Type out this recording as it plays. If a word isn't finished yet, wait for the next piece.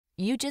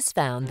You just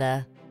found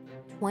the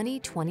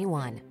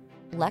 2021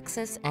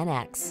 Lexus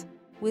NX.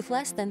 With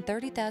less than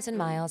 30,000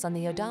 miles on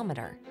the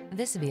odometer,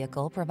 this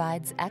vehicle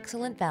provides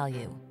excellent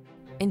value.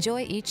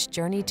 Enjoy each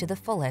journey to the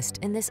fullest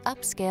in this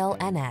upscale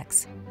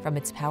NX. From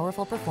its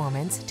powerful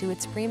performance to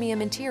its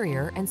premium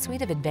interior and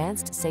suite of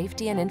advanced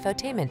safety and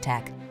infotainment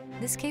tech,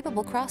 this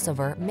capable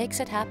crossover makes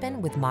it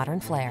happen with modern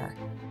flair.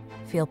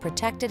 Feel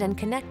protected and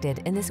connected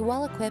in this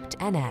well-equipped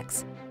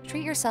NX.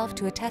 Treat yourself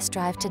to a test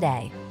drive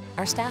today.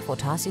 Our staff will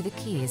toss you the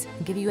keys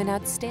and give you an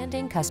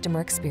outstanding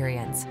customer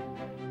experience.